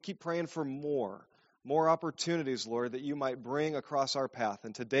keep praying for more opportunities, Lord, that you might bring across our path.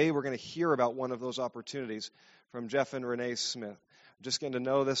 And today we're going to hear about one of those opportunities from Jeff and Renee Smith. I'm just getting to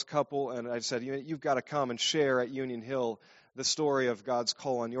know this couple, and I said, you've got to come and share at Union Hill the story of God's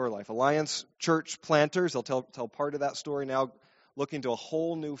call on your life. Alliance Church planters, they'll tell part of that story now, looking to a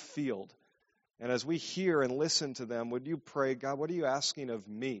whole new field. And as we hear and listen to them, would you pray, God, what are you asking of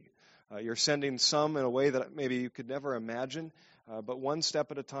me? You're sending some in a way that maybe you could never imagine, but one step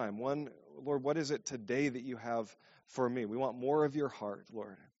at a time. Lord, what is it today that you have for me? We want more of your heart,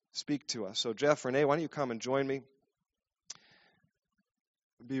 Lord. Speak to us. So Jeff, Renee, why don't you come and join me?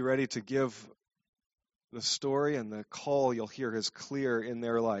 Be ready to give the story, and the call you'll hear is clear in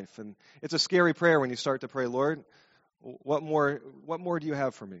their life. And it's a scary prayer when you start to pray, Lord, what more do you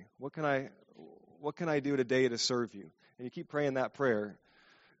have for me? What can I do today to serve you? And you keep praying that prayer.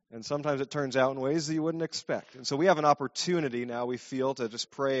 And sometimes it turns out in ways that you wouldn't expect. And so we have an opportunity now, we feel, to just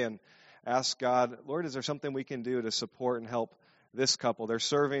pray and ask God, Lord, is there something we can do to support and help this couple? They're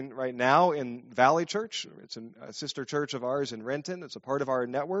serving right now in Valley Church. It's a sister church of ours in Renton. It's a part of our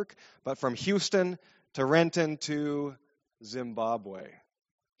network. But from Houston to Renton to Zimbabwe.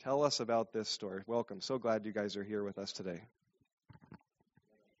 Tell us about this story. Welcome. So glad you guys are here with us today.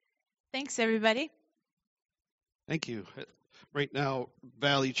 Thanks, everybody. Thank you. Right now,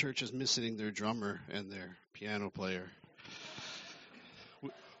 Valley Church is missing their drummer and their piano player.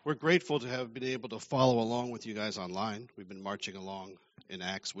 We're grateful to have been able to follow along with you guys online. We've been marching along in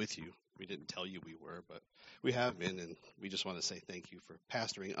Acts with you. We didn't tell you we were, but we have been, and we just want to say thank you for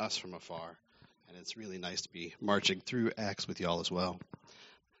pastoring us from afar. And it's really nice to be marching through Acts with y'all as well.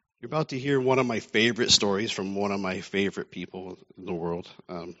 You're about to hear one of my favorite stories from one of my favorite people in the world.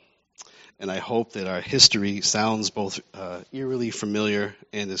 And I hope that our history sounds both eerily familiar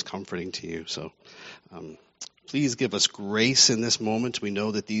and is comforting to you. So please give us grace in this moment. We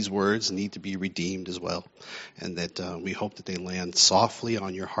know that these words need to be redeemed as well. And that we hope that they land softly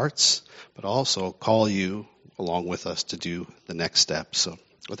on your hearts, but also call you along with us to do the next step. So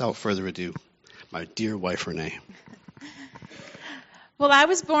without further ado, my dear wife, Renee. Well, I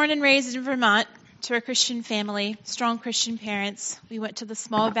was born and raised in Vermont to a Christian family, strong Christian parents. We went to the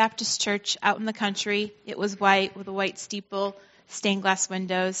small Baptist church out in the country. It was white with a white steeple, stained glass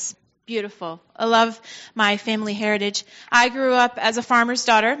windows. Beautiful. I love my family heritage. I grew up as a farmer's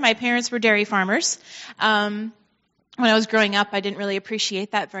daughter. My parents were dairy farmers. When I was growing up, I didn't really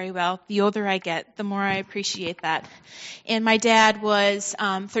appreciate that very well. The older I get, the more I appreciate that. And my dad was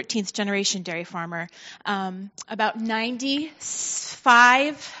 13th generation dairy farmer. About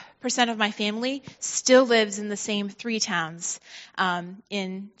 95% of my family still lives in the same 3 towns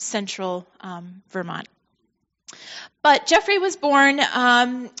in central Vermont. But Jeffrey was born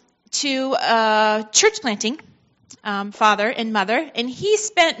to a church planting father and mother, and he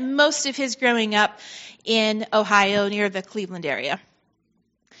spent most of his growing up in Ohio near the Cleveland area.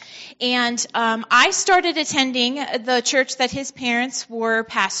 And I started attending the church that his parents were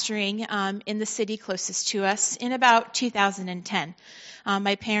pastoring in the city closest to us in about 2010.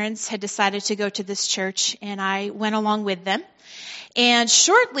 My parents had decided to go to this church, and I went along with them. And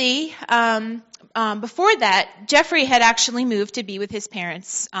shortly before that, Jeffrey had actually moved to be with his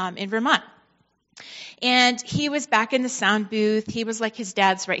parents in Vermont. And he was back in the sound booth. He was like his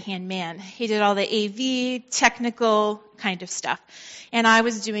dad's right-hand man. He did all the AV, technical kind of stuff. And I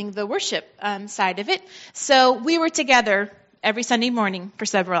was doing the worship side of it. So we were together every Sunday morning for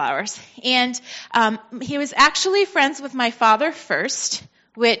several hours. And he was actually friends with my father first,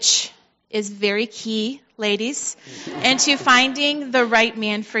 which is very key, ladies, and to finding the right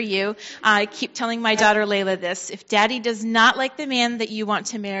man for you. I keep telling my daughter Layla this. If daddy does not like the man that you want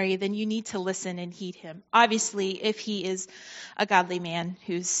to marry, then you need to listen and heed him. Obviously, if he is a godly man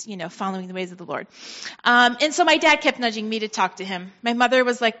who's, following the ways of the Lord. And so my dad kept nudging me to talk to him. My mother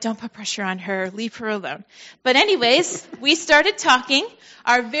was like, don't put pressure on her. Leave her alone. But anyways, we started talking.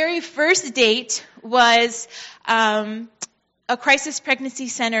 Our very first date was a crisis pregnancy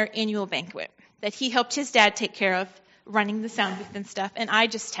center annual banquet that he helped his dad take care of, running the sound booth and stuff, and I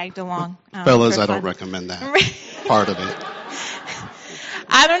just tagged along. Fellas, I don't recommend that part of it.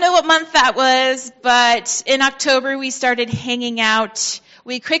 I don't know what month that was, but in October we started hanging out.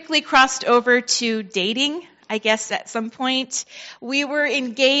 We quickly crossed over to dating, I guess, at some point. We were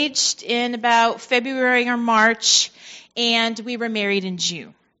engaged in about February or March, and we were married in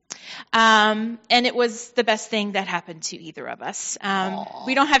June. And it was the best thing that happened to either of us.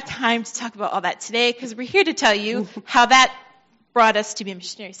 We don't have time to talk about all that today because we're here to tell you how that brought us to be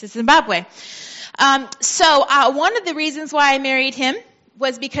missionaries to Zimbabwe. So one of the reasons why I married him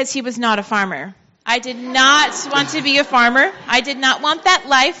was because he was not a farmer. I did not want to be a farmer. I did not want that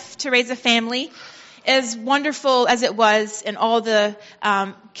life to raise a family, as wonderful as it was, and all the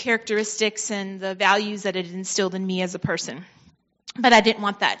characteristics and the values that it instilled in me as a person. But I didn't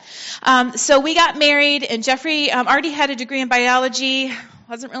want that. So we got married, and Jeffrey already had a degree in biology.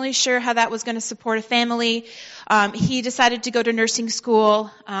 Wasn't really sure how that was going to support a family. He decided to go to nursing school.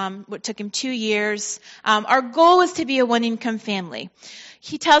 It took him 2 years. Our goal was to be a one-income family.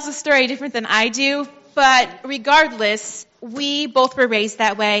 He tells a story different than I do, but regardless, we both were raised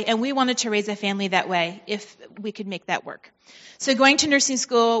that way, and we wanted to raise a family that way if we could make that work. So going to nursing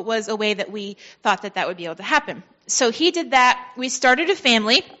school was a way that we thought that would be able to happen. So he did that. We started a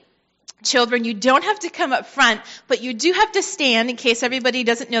family. Children, you don't have to come up front, but you do have to stand in case everybody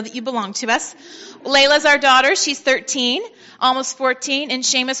doesn't know that you belong to us. Layla's our daughter. She's 13, almost 14, and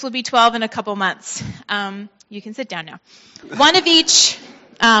Seamus will be 12 in a couple months. You can sit down now. One of each.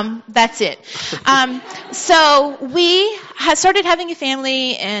 That's it. So we had started having a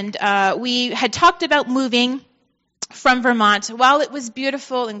family, and we had talked about moving from Vermont. While it was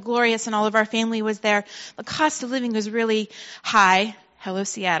beautiful and glorious and all of our family was there, the cost of living was really high. Hello,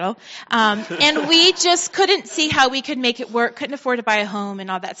 Seattle. And we just couldn't see how we could make it work, couldn't afford to buy a home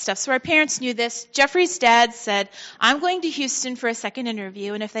and all that stuff. So our parents knew this. Jeffrey's dad said, I'm going to Houston for a second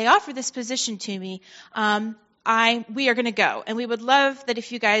interview, and if they offer this position to me, we are going to go. And we would love that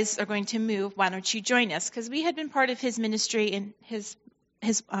if you guys are going to move, why don't you join us? Because we had been part of his ministry and his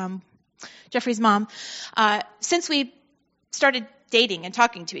Jeffrey's mom, since we started dating and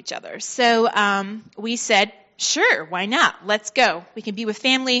talking to each other. So we said, sure, why not? Let's go. We can be with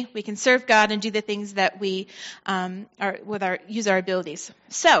family, we can serve God, and do the things that we use our abilities.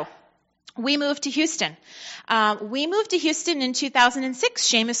 So we moved to Houston. We moved to Houston in 2006.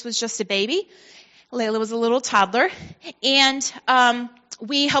 Seamus was just a baby. Layla was a little toddler. And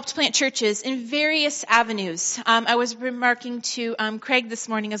we helped plant churches in various avenues. I was remarking to Craig this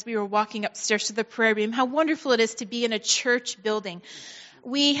morning as we were walking upstairs to the prayer room how wonderful it is to be in a church building.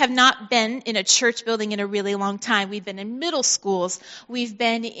 We have not been in a church building in a really long time. We've been in middle schools. We've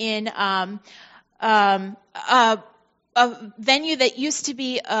been in a venue that used to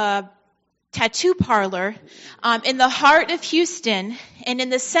be a tattoo parlor in the heart of Houston and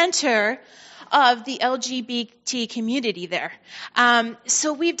in the center of the LGBT community there.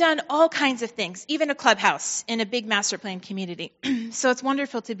 So we've done all kinds of things, even a clubhouse in a big master plan community. So it's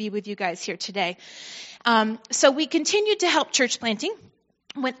wonderful to be with you guys here today. So we continued to help church planting.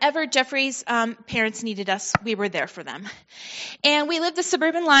 Whenever Jeffrey's parents needed us, we were there for them. And we lived a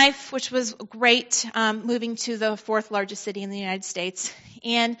suburban life, which was great, moving to the 4th largest city in the United States.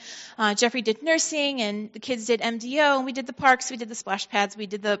 And Jeffrey did nursing, and the kids did MDO, and we did the parks, we did the splash pads, we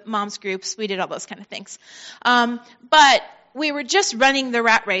did the moms groups, we did all those kind of things. But we were just running the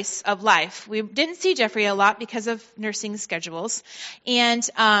rat race of life. We didn't see Jeffrey a lot because of nursing schedules. And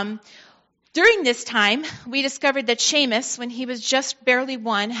during this time, we discovered that Seamus, when he was just barely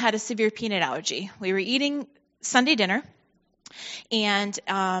 1, had a severe peanut allergy. We were eating Sunday dinner, and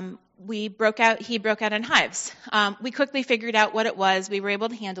he broke out in hives. We quickly figured out what it was. We were able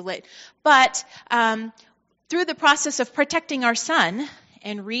to handle it. But through the process of protecting our son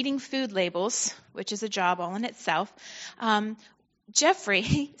and reading food labels, which is a job all in itself,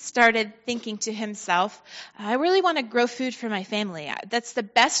 Jeffrey started thinking to himself, I really want to grow food for my family. That's the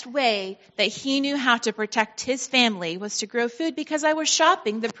best way that he knew how to protect his family, was to grow food, because I was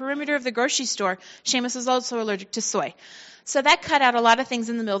shopping the perimeter of the grocery store. Seamus was also allergic to soy. So that cut out a lot of things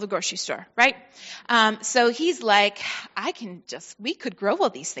in the middle of the grocery store, right? So he's like, we could grow all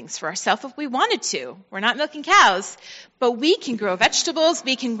these things for ourselves if we wanted to. We're not milking cows, but we can grow vegetables,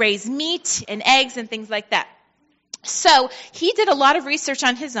 we can raise meat and eggs and things like that. So he did a lot of research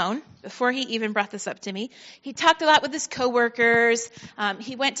on his own before he even brought this up to me. He talked a lot with his coworkers.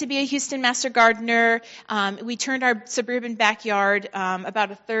 He went to be a Houston Master Gardener. We turned our suburban backyard,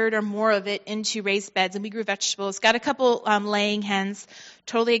 about a third or more of it, into raised beds, and we grew vegetables. Got a couple laying hens,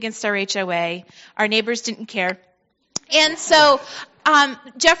 totally against our HOA. Our neighbors didn't care. And so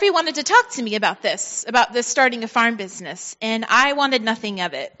Jeffrey wanted to talk to me about this starting a farm business, and I wanted nothing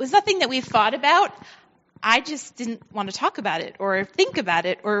of it. It was nothing that we thought about. I just didn't want to talk about it or think about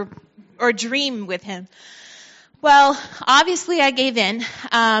it or dream with him. Well, obviously I gave in,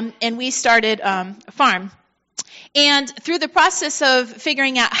 and we started a farm. And through the process of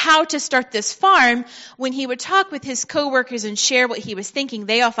figuring out how to start this farm, when he would talk with his coworkers and share what he was thinking,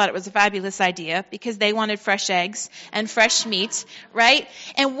 they all thought it was a fabulous idea because they wanted fresh eggs and fresh meat, right?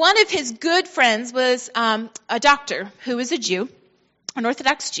 And one of his good friends was a doctor who was a Jew. an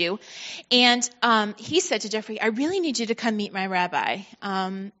Orthodox Jew, and he said to Jeffrey, I really need you to come meet my rabbi.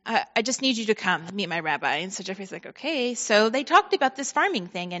 I just need you to come meet my rabbi. And so Jeffrey's like, okay. So they talked about this farming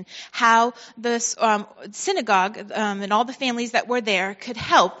thing and how the synagogue and all the families that were there could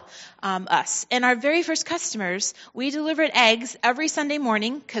help us. And our very first customers, we delivered eggs every Sunday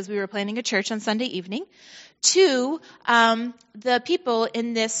morning, because we were planning a church on Sunday evening, to the people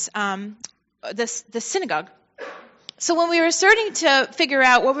in this synagogue. So when we were starting to figure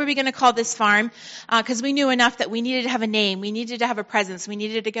out what were we going to call this farm, because we knew enough that we needed to have a name, we needed to have a presence, we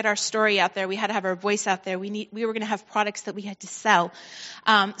needed to get our story out there, we had to have our voice out there, we were going to have products that we had to sell.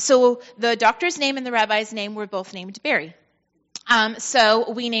 So the doctor's name and the rabbi's name were both named Barry.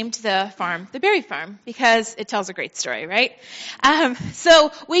 So we named the farm the Barry Farm, because it tells a great story, right?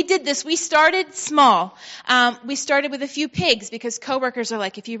 So we did this. We started small. We started with a few pigs, because coworkers are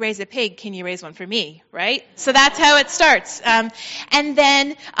like, if you raise a pig, can you raise one for me, right? So that's how it starts. And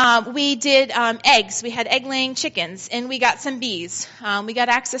then we did eggs. We had egg-laying chickens, and we got some bees. We got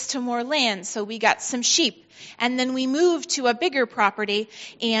access to more land, so we got some sheep. And then we moved to a bigger property,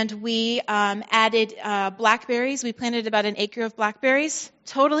 and we added blackberries. We planted about an acre of blackberries.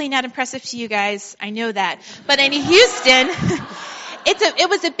 Totally not impressive to you guys, I know that. But in Houston, it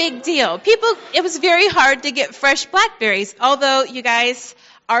was a big deal. It was very hard to get fresh blackberries, although you guys,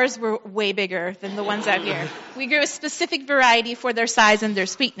 ours were way bigger than the ones out here. We grew a specific variety for their size and their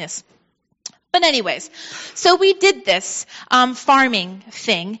sweetness. But anyways, so we did this farming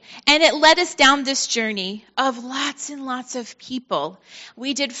thing, and it led us down this journey of lots and lots of people.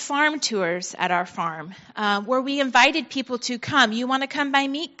 We did farm tours at our farm, where we invited people to come. You want to come by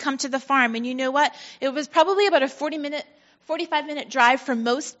me? Come to the farm. And you know what? It was probably about a 45-minute drive for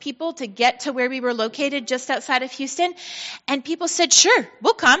most people to get to where we were located, just outside of Houston. And people said, sure,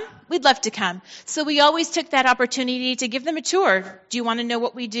 we'll come. We'd love to come. So we always took that opportunity to give them a tour. Do you want to know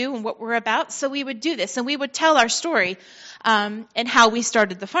what we do and what we're about? So we would do this, and we would tell our story and how we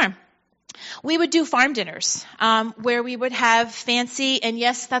started the farm. We would do farm dinners where we would have fancy, and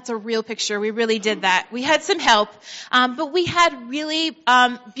yes, that's a real picture. We really did that. We had some help, but we had really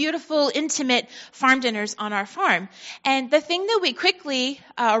beautiful, intimate farm dinners on our farm. And the thing that we quickly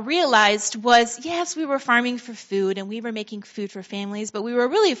realized was, yes, we were farming for food, and we were making food for families, but we were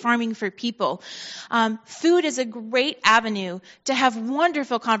really farming for people. Food is a great avenue to have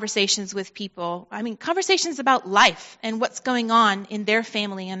wonderful conversations with people. I mean, conversations about life and what's going on in their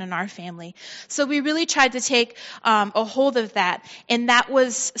family and in our family. So we really tried to take a hold of that, and that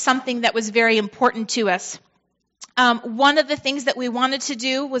was something that was very important to us. One of the things that we wanted to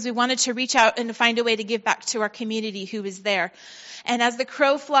do was we wanted to reach out and to find a way to give back to our community who was there. And as the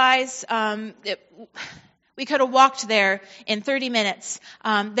crow flies, we could have walked there in 30 minutes.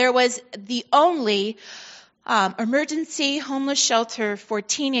 There was the only emergency homeless shelter for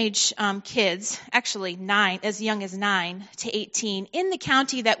teenage kids, actually as young as 9 to 18, in the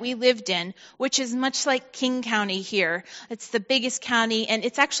county that we lived in, which is much like King County here. It's the biggest county, and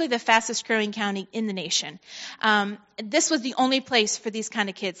it's actually the fastest growing county in the nation. This was the only place for these kind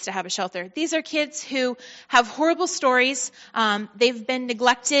of kids to have a shelter. These are kids who have horrible stories. They've been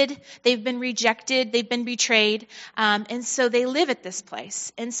neglected. They've been rejected. They've been betrayed. And so they live at this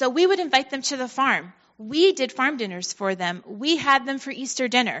place. And so we would invite them to the farm. We did farm dinners for them. We had them for Easter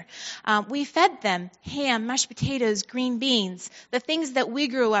dinner. We fed them ham, mashed potatoes, green beans, the things that we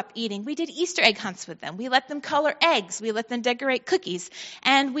grew up eating. We did Easter egg hunts with them. We let them color eggs. We let them decorate cookies.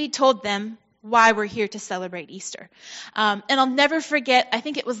 And we told them why we're here to celebrate Easter. And I'll never forget, I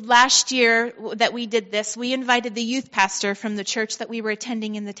think it was last year that we did this. We invited the youth pastor from the church that we were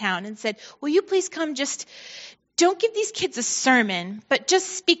attending in the town and said, will you please come, just don't give these kids a sermon, but just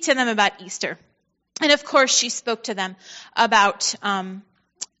speak to them about Easter. And of course, she spoke to them about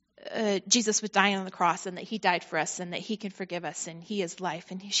Jesus was dying on the cross, and that he died for us, and that he can forgive us, and he is life.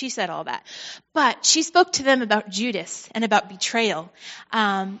 And she said all that. But she spoke to them about Judas and about betrayal.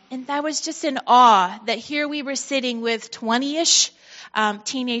 And that was just in awe that here we were sitting with 20-ish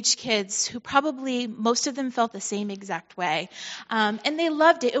teenage kids who probably most of them felt the same exact way, and they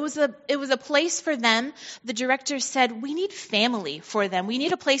loved it. It was a place for them. The director said, we need family for them. We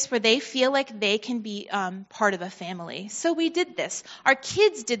need a place where they feel like they can be part of a family. So we did this. Our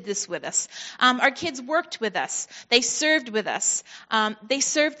kids did this with us. Our kids worked with us. They served with us. They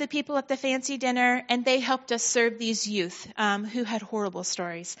served the people at the fancy dinner, and they helped us serve these youth who had horrible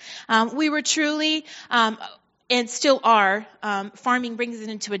stories. We were truly and still are, farming brings it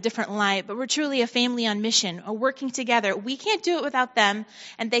into a different light, but we're truly a family on mission, working together. We can't do it without them,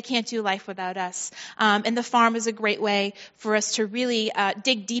 and they can't do life without us. And the farm is a great way for us to really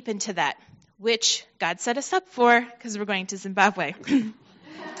dig deep into that. which God set us up for because we're going to Zimbabwe.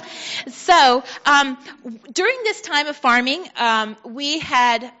 So during this time of farming,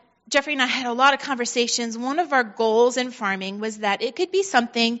 Jeffrey and I had a lot of conversations. One of our goals in farming was that it could be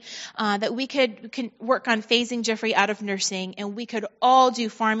something that we could work on phasing Jeffrey out of nursing, and we could all do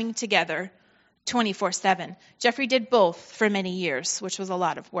farming together 24/7. Jeffrey did both for many years, which was a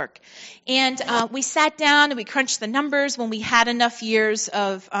lot of work. And we sat down and we crunched the numbers when we had enough years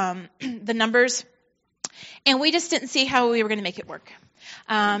of the numbers, and we just didn't see how we were going to make it work.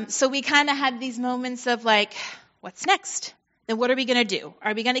 So we kind of had these moments of like, what's next? Then what are we going to do?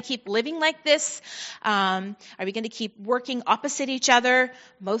 Are we going to keep living like this? Are we going to keep working opposite each other?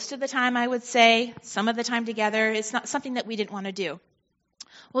 Most of the time, I would say. Some of the time together. It's not something that we didn't want to do.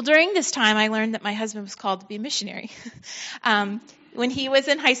 Well, during this time, I learned that my husband was called to be a missionary. When he was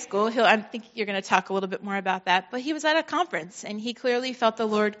in high school, I think you're going to talk a little bit more about that, but he was at a conference, and he clearly felt the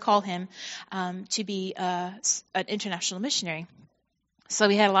Lord call him to be an international missionary. So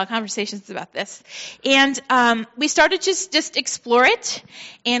we had a lot of conversations about this. And we started just explore it,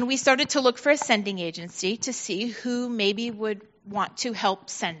 and we started to look for a sending agency to see who maybe would want to help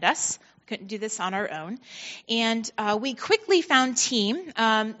send us. We couldn't do this on our own. And we quickly found TEAM.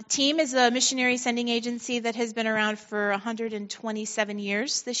 TEAM is a missionary sending agency that has been around for 127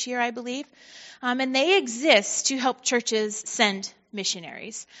 years this year, I believe. And they exist to help churches send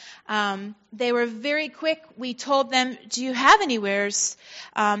missionaries. They were very quick. We told them, do you have anywheres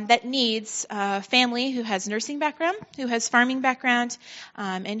that needs a family who has nursing background, who has farming background,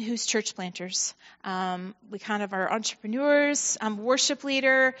 and who's church planters? We kind of are entrepreneurs, worship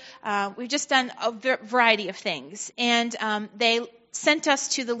leader. We've just done a variety of things. And they sent us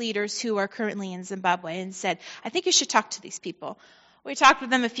to the leaders who are currently in Zimbabwe and said, I think you should talk to these people. We talked with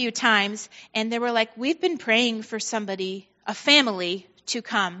them a few times, and they were like, we've been praying for somebody, a family to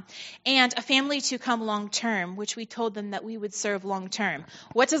come, and a family to come long term, which we told them that we would serve long term.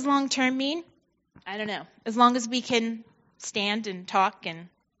 What does long term mean? I don't know. As long as we can stand and talk and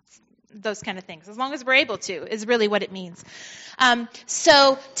those kind of things. As long as we're able to is really what it means.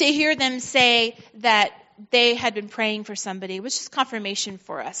 So to hear them say that they had been praying for somebody was just confirmation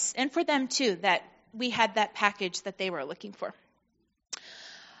for us, and for them too, that we had that package that they were looking for.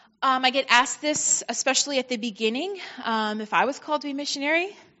 I get asked this, especially at the beginning, if I was called to be a missionary.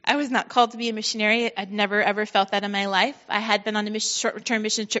 I was not called to be a missionary. I'd never, ever felt that in my life. I had been on a short-term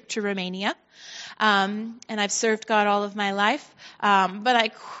mission trip to Romania, and I've served God all of my life. But I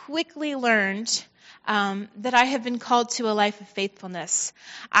quickly learned that I have been called to a life of faithfulness.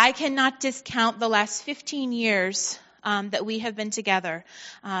 I cannot discount the last 15 years that we have been together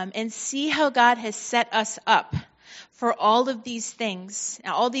and see how God has set us up for all of these things,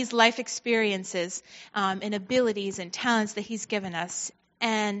 all these life experiences and abilities and talents that He's given us,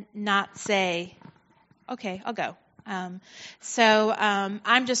 and not say, okay, I'll go. So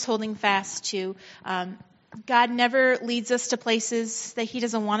I'm just holding fast to God never leads us to places that He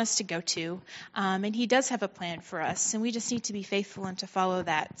doesn't want us to go to, and He does have a plan for us, and we just need to be faithful and to follow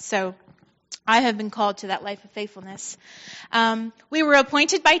that. So I have been called to that life of faithfulness. We were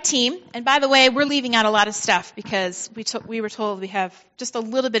appointed by TEAM, and by the way, we're leaving out a lot of stuff because we were told we have just a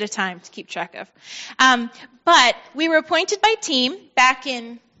little bit of time to keep track of. But we were appointed by TEAM back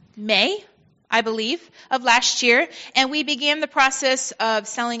in May, I believe, of last year, and we began the process of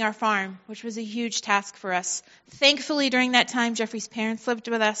selling our farm, which was a huge task for us. Thankfully, during that time, Jeffrey's parents lived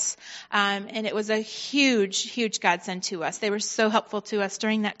with us, and it was a huge, huge godsend to us. They were so helpful to us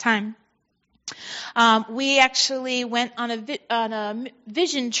during that time. We actually went on a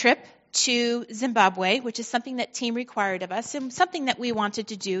vision trip to Zimbabwe, which is something that TEAM required of us and something that we wanted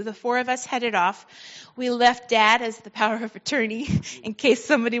to do. The four of us headed off. We left Dad as the power of attorney in case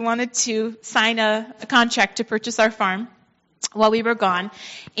somebody wanted to sign a contract to purchase our farm while we were gone.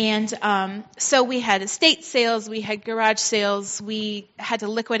 And so we had estate sales, we had garage sales, we had to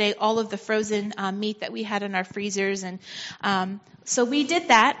liquidate all of the frozen meat that we had in our freezers. And so we did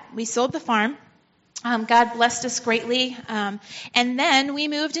that. We sold the farm. God blessed us greatly. And then we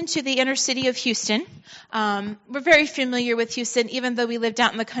moved into the inner city of Houston. We're very familiar with Houston. Even though we lived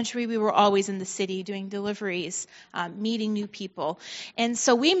out in the country, we were always in the city doing deliveries, meeting new people. And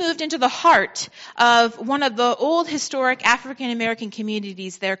so we moved into the heart of one of the old historic African-American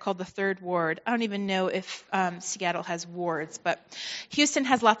communities there called the Third Ward. I don't even know if Seattle has wards, but Houston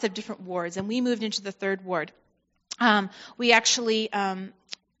has lots of different wards, and we moved into the Third Ward. We actually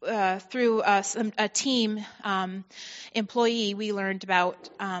through a team employee, we learned about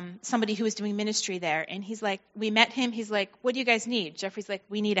somebody who was doing ministry there. And he's like, we met him. He's like, what do you guys need? Jeffrey's like,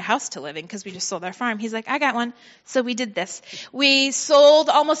 we need a house to live in because we just sold our farm. He's like, I got one. So we did this. We sold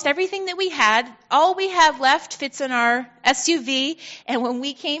almost everything that we had. All we have left fits in our SUV. And when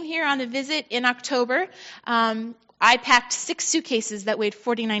we came here on a visit in October, I packed 6 suitcases that weighed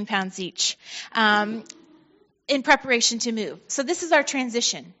 49 pounds each. In preparation to move. So this is our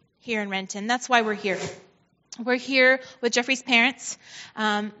transition here in Renton. That's why we're here. We're here with Jeffrey's parents.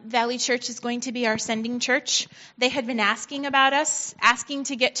 Valley Church is going to be our sending church. They had been asking about us, asking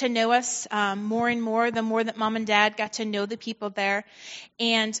to get to know us more and more, the more that Mom and Dad got to know the people there.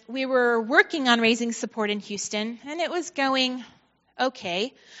 And we were working on raising support in Houston, and it was going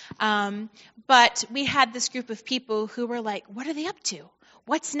okay. But we had this group of people who were like, what are they up to?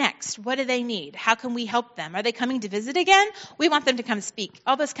 What's next? What do they need? How can we help them? Are they coming to visit again? We want them to come speak.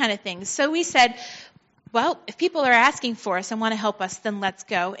 All those kind of things. So we said, well, if people are asking for us and want to help us, then let's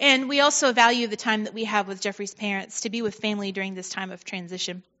go. And we also value the time that we have with Jeffrey's parents to be with family during this time of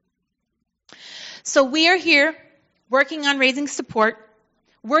transition. So we are here working on raising support,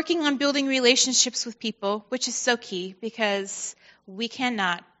 working on building relationships with people, which is so key because we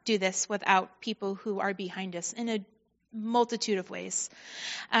cannot do this without people who are behind us in a multitude of ways.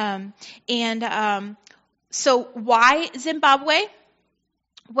 So why Zimbabwe?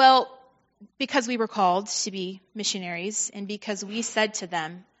 Well, because we were called to be missionaries and because we said to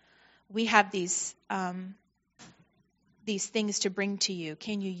them, we have these things to bring to you.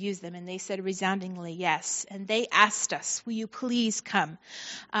 Can you use them? And they said resoundingly yes. And they asked us, will you please come?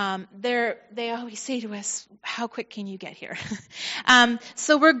 They always say to us, how quick can you get here?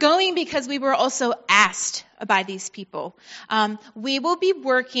 So we're going because we were also asked by these people. We will be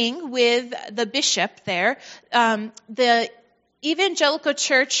working with the bishop there. The Evangelical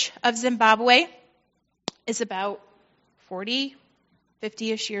Church of Zimbabwe is about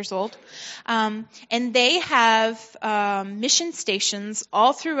 50-ish years old. And they have mission stations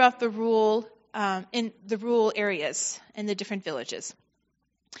all throughout the rural areas in the different villages.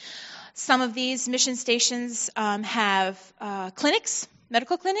 Some of these mission stations have clinics,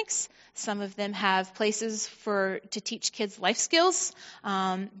 medical clinics. Some of them have places to teach kids life skills.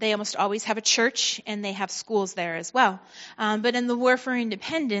 They almost always have a church, and they have schools there as well. But in the War for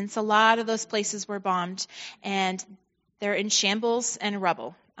Independence, a lot of those places were bombed, and they're in shambles and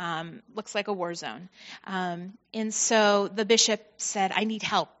rubble. Looks like a war zone. And so the bishop said, I need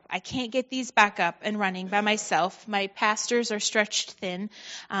help. I can't get these back up and running by myself. My pastors are stretched thin,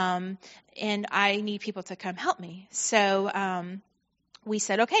 and I need people to come help me. So we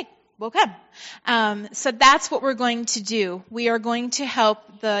said, okay, we'll come. So that's what we're going to do. We are going to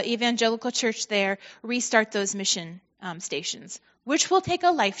help the Evangelical Church there restart those mission stations, which will take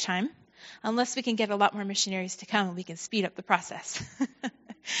a lifetime. Unless we can get a lot more missionaries to come and we can speed up the process.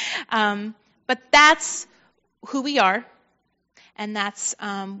 But that's who we are, and that's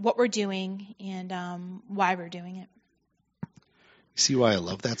what we're doing and why we're doing it. See why I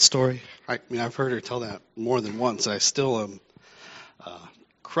love that story? I mean, I've heard her tell that more than once. I still am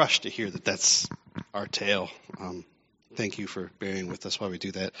crushed to hear that that's our tale. Thank you for bearing with us while we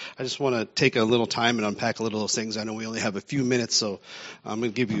do that. I just want to take a little time and unpack a little of those things. I know we only have a few minutes, so we're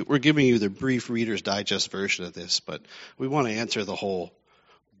giving you the brief Reader's Digest version of this, but we want to answer the whole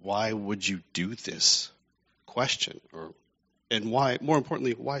why would you do this question, and why, more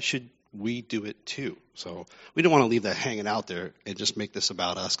importantly, why should we do it too? So we don't want to leave that hanging out there and just make this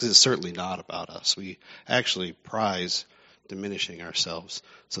about us, because it's certainly not about us. We actually prize diminishing ourselves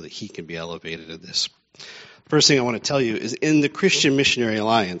so that he can be elevated in this. First thing I want to tell you is in the Christian Missionary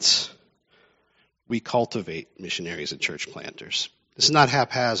Alliance, we cultivate missionaries and church planters. This is not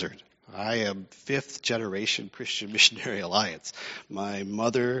haphazard. I am 5th generation Christian Missionary Alliance. My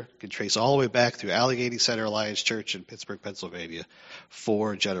mother can trace all the way back through Allegheny Center Alliance Church in Pittsburgh, Pennsylvania,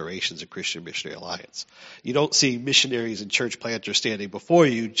 4 generations of Christian Missionary Alliance. You don't see missionaries and church planters standing before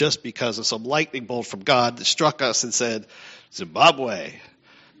you just because of some lightning bolt from God that struck us and said, Zimbabwe.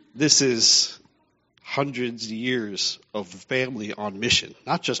 This is hundreds of years of family on mission.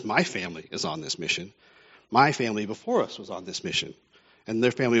 Not just my family is on this mission. My family before us was on this mission. And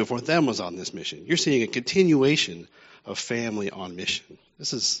their family before them was on this mission. You're seeing a continuation of family on mission.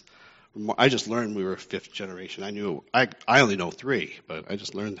 I just learned we were 5th generation. I only know 3, but I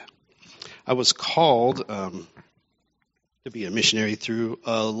just learned that. I was called to be a missionary through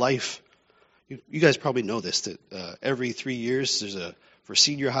a life. You guys probably know this, that every 3 years for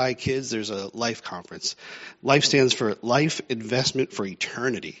senior high kids, there's a life conference. Life stands for Life Investment for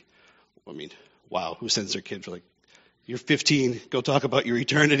Eternity. I mean, wow, who sends their kid for You're 15, go talk about your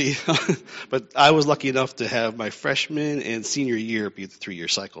eternity. But I was lucky enough to have my freshman and senior year be the 3-year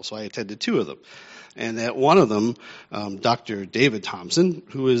cycle, so I attended 2 of them. And at one of them, Dr. David Thompson,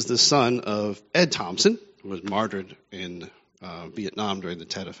 who is the son of Ed Thompson, who was martyred in Vietnam during the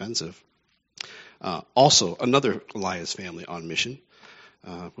Tet Offensive, also another Alliance family on mission,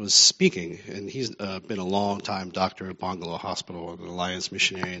 was speaking, and he's been a long-time doctor at Bungalow Hospital, an Alliance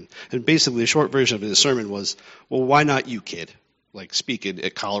missionary, and basically the short version of his sermon was, well, why not you, kid? Like speaking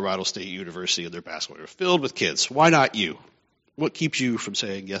at Colorado State University in their basketball, they're filled with kids. Why not you? What keeps you from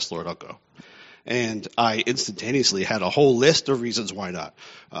saying, yes, Lord, I'll go? And I instantaneously had a whole list of reasons why not.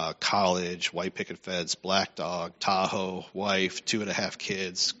 College, white picket fence, black dog, Tahoe, wife, 2.5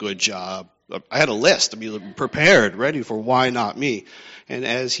 kids, good job. I had a list. Prepared, ready for why not me. And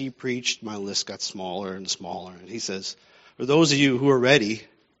as he preached, my list got smaller and smaller. And he says, for those of you who are ready,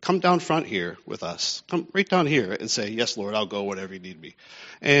 come down front here with us. Come right down here and say, yes, Lord, I'll go whatever you need me.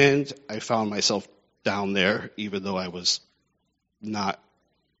 And I found myself down there, even though I was not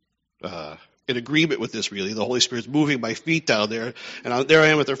in agreement with this, really. The Holy Spirit's moving my feet down there. And there I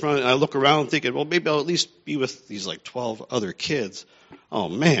am at the front, and I look around thinking, well, maybe I'll at least be with these 12 other kids. Oh,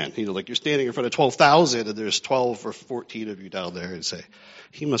 man, you're standing in front of 12,000, and there's 12 or 14 of you down there, and say,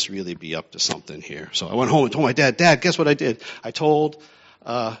 he must really be up to something here. So I went home and told my dad, guess what I did? I told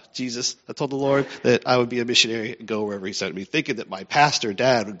Jesus, I told the Lord that I would be a missionary and go wherever he sent me, thinking that my pastor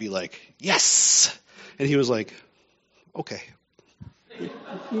dad would be like, yes! And he was like, okay.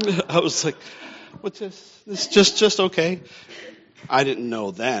 I was like, what's this? This is just okay. I didn't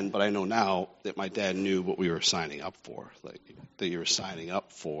know then, but I know now that my dad knew what we were signing up for, that you were signing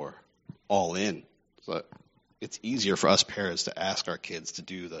up for all in. So it's easier for us parents to ask our kids to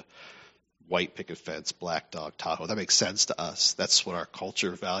do the white picket fence, black dog, Tahoe. That makes sense to us. That's what our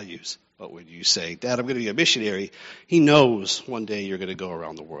culture values. But when you say, Dad, I'm going to be a missionary, he knows one day you're going to go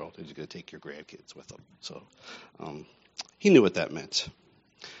around the world and you're going to take your grandkids with him. So he knew what that meant.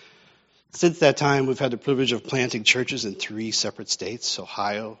 Since that time, we've had the privilege of planting churches in 3 separate states: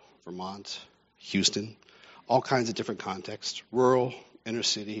 Ohio, Vermont, Houston, all kinds of different contexts: rural, inner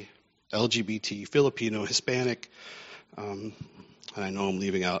city, LGBT, Filipino, Hispanic, and I know I'm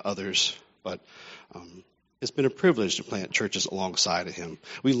leaving out others, but it's been a privilege to plant churches alongside of him.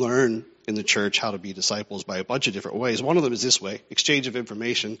 We learn in the church how to be disciples by a bunch of different ways. One of them is this way: exchange of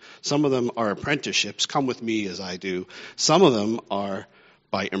information. Some of them are apprenticeships. Come with me as I do. Some of them are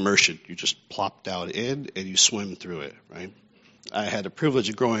by immersion. You just plop down in and you swim through it, right? I had the privilege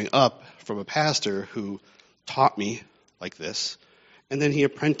of growing up from a pastor who taught me like this, and then he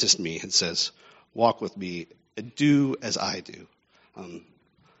apprenticed me and says, walk with me and do as I do.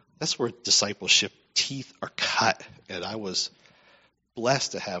 That's where discipleship teeth are cut, and I was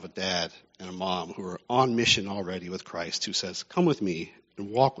blessed to have a dad and a mom who are on mission already with Christ, who says, come with me and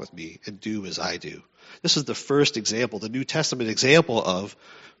walk with me and do as I do. This is the first example, the New Testament example of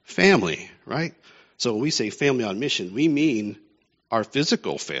family, right? So when we say family on mission, we mean our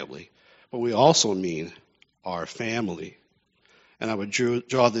physical family, but we also mean our family. And I would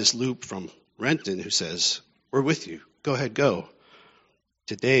draw this loop from Renton, who says, we're with you. Go ahead, go.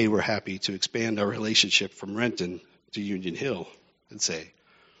 Today, we're happy to expand our relationship from Renton to Union Hill and say,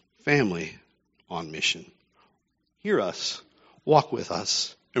 family on mission. Hear us, walk with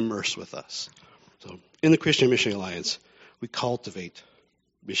us, immerse with us. So in the Christian Missionary Alliance, we cultivate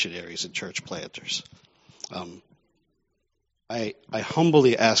missionaries and church planters. I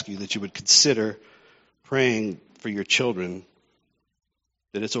humbly ask you that you would consider praying for your children,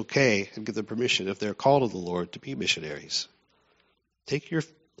 that it's okay, and give them permission, if they're called of the Lord, to be missionaries. Take your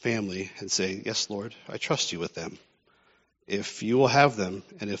family and say, yes, Lord, I trust you with them. If you will have them,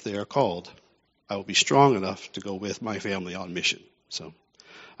 and if they are called, I will be strong enough to go with my family on mission. So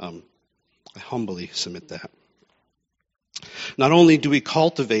I humbly submit that. Not only do we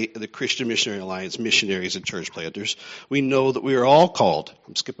cultivate the Christian Missionary Alliance missionaries and church planters, we know that we are all called.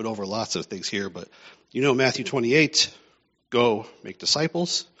 I'm skipping over lots of things here, but Matthew 28, go make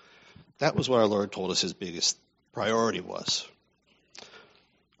disciples. That was what our Lord told us his biggest priority was.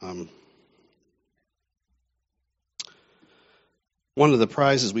 One of the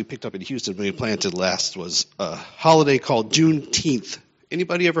prizes we picked up in Houston when we planted last was a holiday called Juneteenth.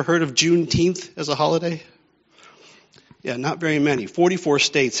 Anybody ever heard of Juneteenth as a holiday? Yeah, not very many. 44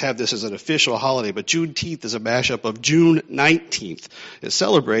 states have this as an official holiday, but Juneteenth is a mashup of June 19th. It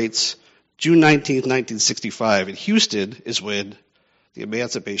celebrates June 19th, 1965. In Houston is when the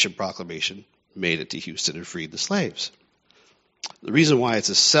Emancipation Proclamation made it to Houston and freed the slaves. The reason why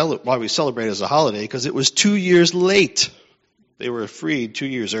why we celebrate it as a holiday, because it was 2 years late. They were freed 2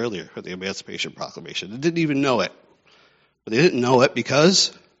 years earlier for the Emancipation Proclamation. They didn't even know it. But they didn't know it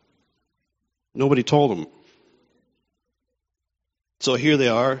because nobody told them. So here they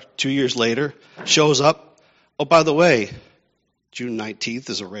are, 2 years later, shows up. Oh, by the way, June 19th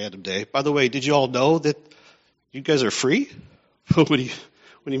is a random day. By the way, did you all know that you guys are free? What do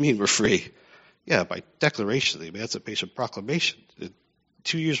you mean we're free? Yeah, by declaration, the Emancipation Proclamation.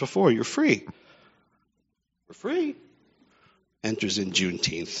 2 years before, you're free. We're free. Enters in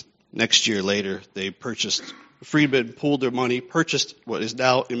Juneteenth. Next year later, they freedmen pooled their money, purchased what is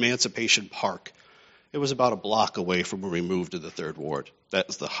now Emancipation Park. It was about a block away from where we moved to the 3rd Ward. That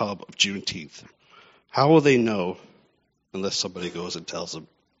is the hub of Juneteenth. How will they know unless somebody goes and tells them?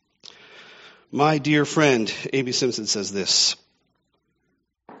 My dear friend, Amy Simpson says this.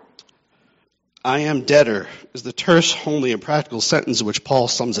 I am debtor is the terse, homely, and practical sentence in which Paul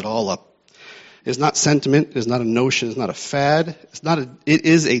sums it all up. It is not sentiment, it is not a notion, it is not a fad. It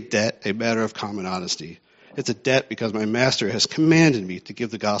is a debt, a matter of common honesty. It's a debt because my master has commanded me to give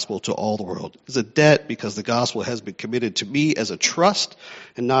the gospel to all the world. It's a debt because the gospel has been committed to me as a trust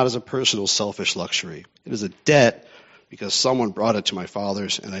and not as a personal selfish luxury. It is a debt because someone brought it to my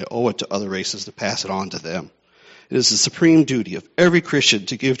fathers and I owe it to other races to pass it on to them. It is the supreme duty of every Christian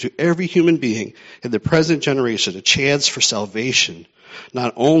to give to every human being in the present generation a chance for salvation.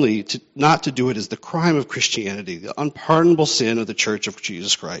 Not to do it is the crime of Christianity, the unpardonable sin of the Church of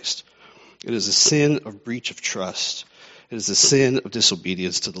Jesus Christ. It is a sin of breach of trust. It is a sin of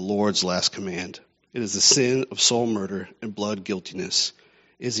disobedience to the Lord's last command. It is a sin of soul murder and blood guiltiness.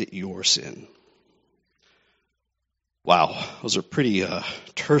 Is it your sin? Wow, those are pretty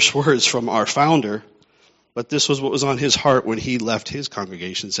terse words from our founder, but this was what was on his heart when he left his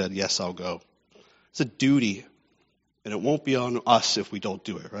congregation and said, yes, I'll go. It's a duty, and it won't be on us if we don't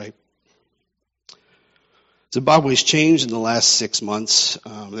do it, right? Zimbabwe's changed in the last 6 months.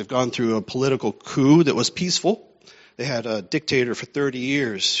 They've gone through a political coup that was peaceful. They had a dictator for 30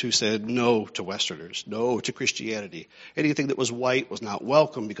 years who said no to Westerners, no to Christianity. Anything that was white was not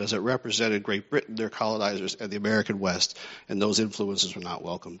welcome because it represented Great Britain, their colonizers, and the American West, and those influences were not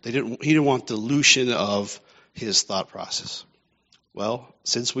welcome. He didn't want dilution of his thought process. Well,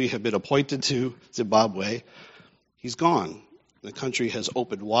 since we have been appointed to Zimbabwe, he's gone. The country has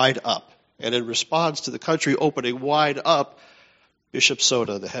opened wide up. And in response to the country opening wide up, Bishop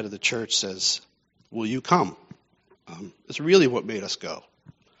Soda, the head of the church, says, will you come? It's really what made us go.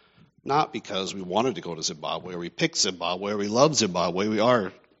 Not because we wanted to go to Zimbabwe, or we picked Zimbabwe, or we love Zimbabwe. We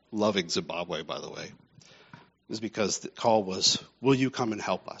are loving Zimbabwe, by the way. It's because the call was, will you come and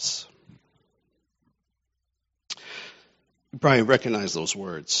help us? You probably recognize those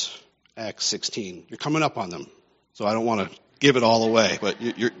words. Acts 16. You're coming up on them. So I don't want to give it all away, but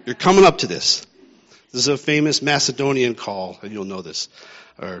you're coming up to this. This is a famous Macedonian call, and you'll know this.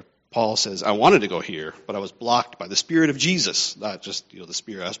 Or Paul says, I wanted to go here, but I was blocked by the Spirit of Jesus. Not just the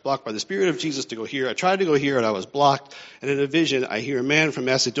Spirit. I was blocked by the Spirit of Jesus to go here. I tried to go here, and I was blocked. And in a vision, I hear a man from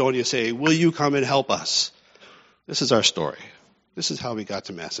Macedonia say, will you come and help us? This is our story. This is how we got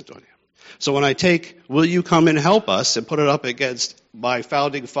to Macedonia. So when I take, will you come and help us, and put it up against my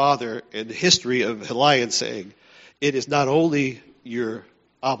founding father in the history of Helion saying, it is not only your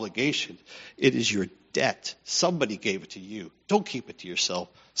obligation, it is your debt. Somebody gave it to you. Don't keep it to yourself.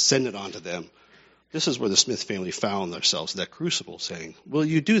 Send it on to them. This is where the Smith family found themselves, that crucible, saying, will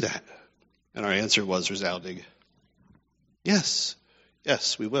you do that? And our answer was resounding, yes,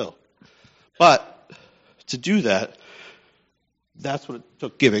 we will. But to do that, that's what it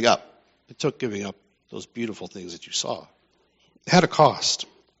took giving up. It took giving up those beautiful things that you saw. It had a cost.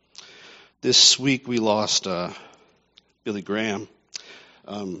 This week we lost Billy Graham.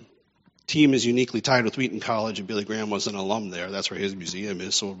 Team is uniquely tied with Wheaton College, and Billy Graham was an alum there. That's where his museum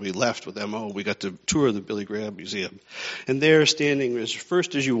is. So when we left with MO, we got to tour the Billy Graham Museum. And there, standing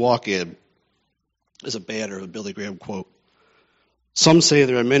first as you walk in, is a banner of a Billy Graham quote. Some say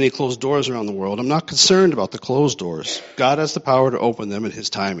there are many closed doors around the world. I'm not concerned about the closed doors. God has the power to open them in his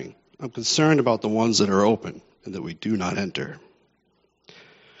timing. I'm concerned about the ones that are open and that we do not enter.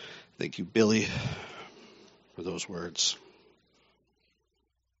 Thank you, Billy, for those words.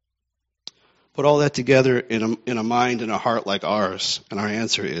 Put all that together in a mind and a heart like ours, and our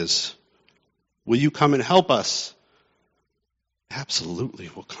answer is, will you come and help us? Absolutely,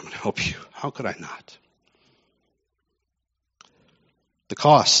 we'll come and help you. How could I not? The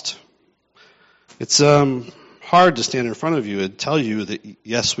cost. It's hard to stand in front of you and tell you that,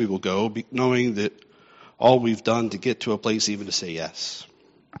 yes, we will go, knowing that all we've done to get to a place even to say yes.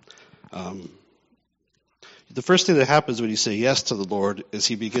 The first thing that happens when you say yes to the Lord is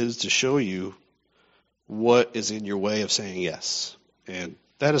he begins to show you what is in your way of saying yes. And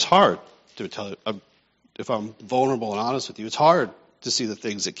that is hard to tell. if I'm vulnerable and honest with you, it's hard to see the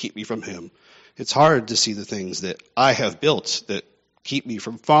things that keep me from him. It's hard to see the things that I have built that keep me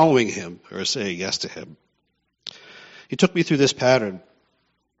from following him or saying yes to him. He took me through this pattern.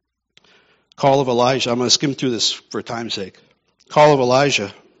 Call of Elijah. I'm going to skim through this for time's sake. Call of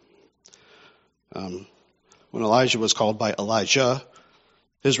Elijah. When Elijah was called by Elijah,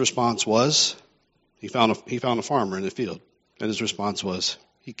 his response was, he found a farmer in the field, and his response was,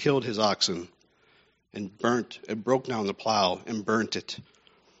 he killed his oxen and broke down the plow and burnt it.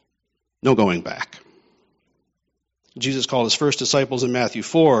 No going back. Jesus called his first disciples in Matthew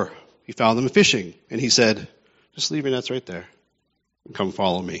 4. He found them fishing, and he said, just leave your nets right there and come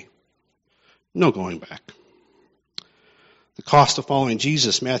follow me. No going back. The cost of following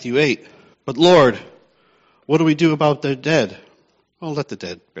Jesus, Matthew 8. But Lord, what do we do about the dead? Well, let the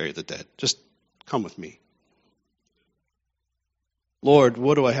dead bury the dead. Just come with me. Lord,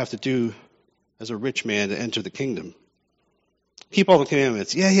 what do I have to do as a rich man to enter the kingdom? Keep all the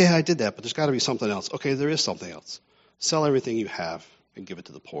commandments. Yeah, I did that, but there's got to be something else. Okay, there is something else. Sell everything you have and give it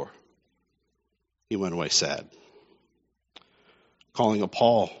to the poor. He went away sad. Calling of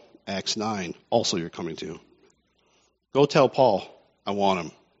Paul, Acts 9, also you're coming to. Go tell Paul, I want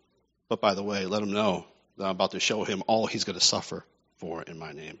him. But by the way, let him know that I'm about to show him all he's going to suffer for in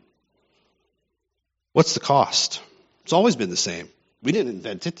my name. What's the cost? It's always been the same. We didn't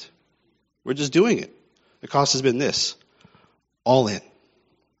invent it. We're just doing it. The cost has been this. All in.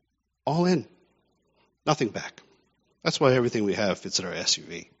 All in. Nothing back. That's why everything we have fits in our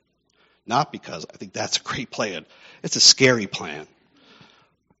SUV. Not because I think that's a great plan. It's a scary plan.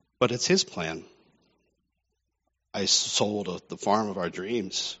 But it's his plan. I sold the farm of our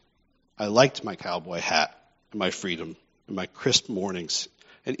dreams. I liked my cowboy hat and my freedom and my crisp mornings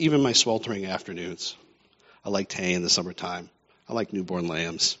and even my sweltering afternoons. I liked hay in the summertime. I liked newborn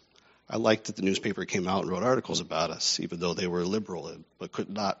lambs. I liked that the newspaper came out and wrote articles about us, even though they were liberal, but could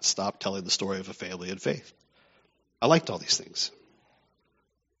not stop telling the story of a family and faith. I liked all these things.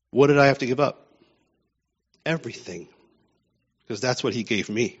 What did I have to give up? Everything. Because that's what he gave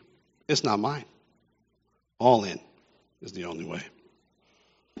me. It's not mine. All in is the only way.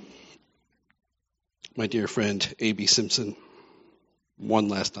 My dear friend, A.B. Simpson, one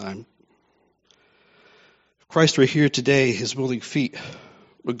last time. If Christ were here today, his willing feet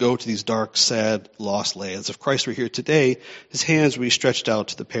would go to these dark, sad, lost lands. If Christ were here today, his hands would be stretched out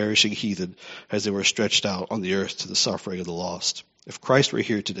to the perishing heathen as they were stretched out on the earth to the suffering of the lost. If Christ were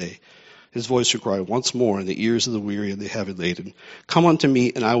here today, his voice would cry once more in the ears of the weary and the heavy laden, come unto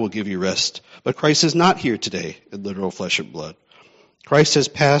me and I will give you rest. But Christ is not here today in literal flesh and blood. Christ has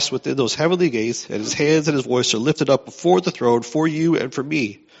passed within those heavenly gates, and his hands and his voice are lifted up before the throne for you and for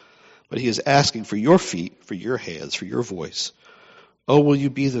me. But he is asking for your feet, for your hands, for your voice. Oh, will you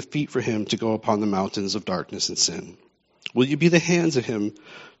be the feet for him to go upon the mountains of darkness and sin? Will you be the hands of him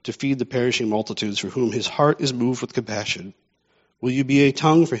to feed the perishing multitudes for whom his heart is moved with compassion? Will you be a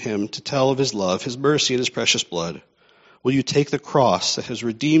tongue for him to tell of his love, his mercy, and his precious blood? Will you take the cross that has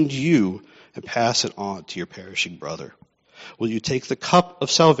redeemed you and pass it on to your perishing brother? Will you take the cup of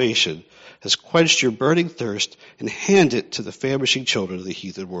salvation, has quenched your burning thirst, and hand it to the famishing children of the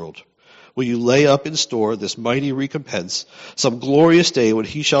heathen world? Will you lay up in store this mighty recompense, some glorious day when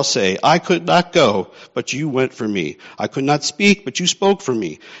he shall say, I could not go, but you went for me. I could not speak, but you spoke for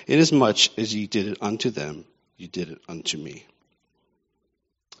me. Inasmuch as ye did it unto them, you did it unto me.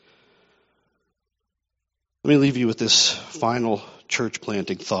 Let me leave you with this final church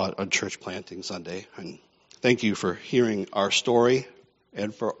planting thought on Church Planting Sunday. And thank you for hearing our story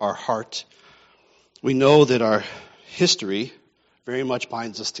and for our heart. We know that our history very much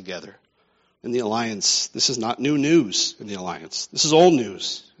binds us together. In the Alliance, this is not new news in the Alliance. This is old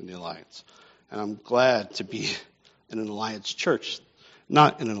news in the Alliance. And I'm glad to be in an Alliance church,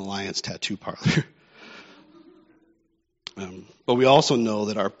 not in an Alliance tattoo parlor. But we also know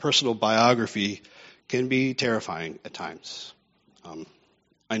that our personal biography can be terrifying at times.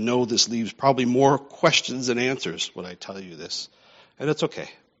 I know this leaves probably more questions than answers when I tell you this. And it's okay.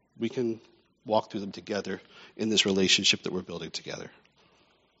 We can walk through them together in this relationship that we're building together.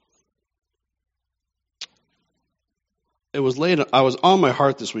 It was I was on my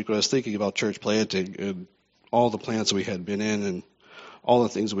heart this week when I was thinking about church planting and all the plants that we had been in and all the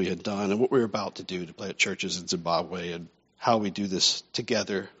things we had done and what we were about to do to plant churches in Zimbabwe and how we do this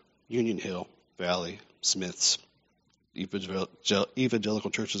together, Union Hill, Valley, Smiths, Evangelical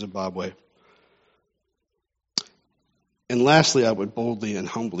Church of Zimbabwe. And lastly, I would boldly and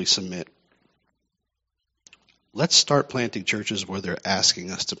humbly submit, let's start planting churches where they're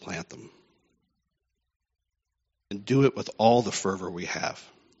asking us to plant them. And do it with all the fervor we have.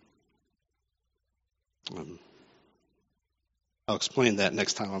 I'll explain that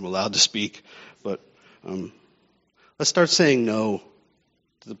next time I'm allowed to speak, but let's start saying no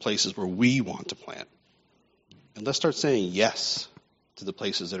to the places where we want to plant. And let's start saying yes to the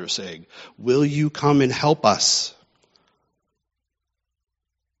places that are saying, will you come and help us?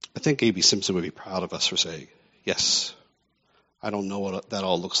 I think A.B. Simpson would be proud of us for saying, yes, I don't know what that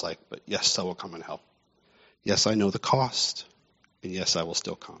all looks like, but yes, I will come and help. Yes, I know the cost, and yes, I will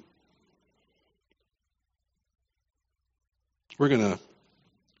still come.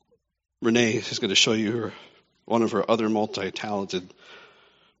 Renee is going to show you one of her other multi-talented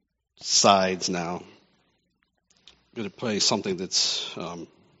sides now. I'm going to play something that's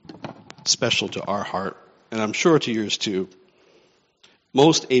special to our heart, and I'm sure to yours too.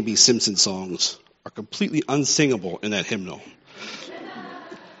 Most A.B. Simpson songs are completely unsingable in that hymnal.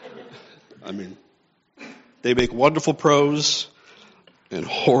 I mean, they make wonderful prose and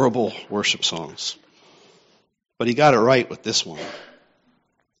horrible worship songs. But he got it right with this one.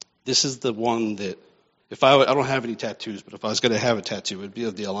 This is the one that, I don't have any tattoos, but if I was going to have a tattoo, it would be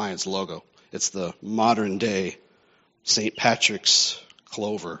of the Alliance logo. It's the modern day St. Patrick's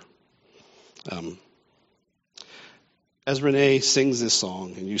clover. As Renee sings this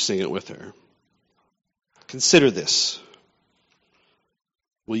song, and you sing it with her, consider this.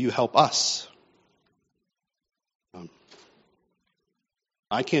 Will you help us?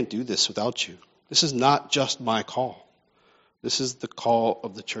 I can't do this without you. This is not just my call. This is the call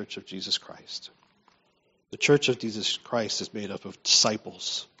of the Church of Jesus Christ. The Church of Jesus Christ is made up of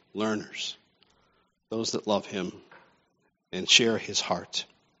disciples, learners, those that love him and share his heart.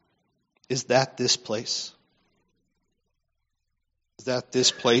 Is that this place? Is that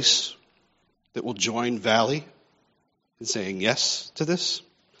this place that will join Valley in saying yes to this?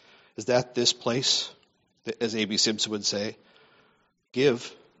 Is that this place that, as A.B. Simpson would say,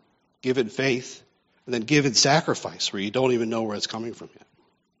 give in faith, and then give in sacrifice, where you don't even know where it's coming from yet?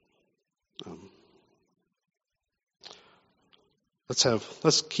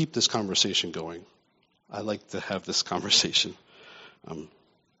 Let's keep this conversation going. I like to have this conversation.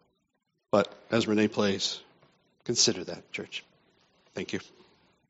 But as Renee plays, consider that, church. Thank you.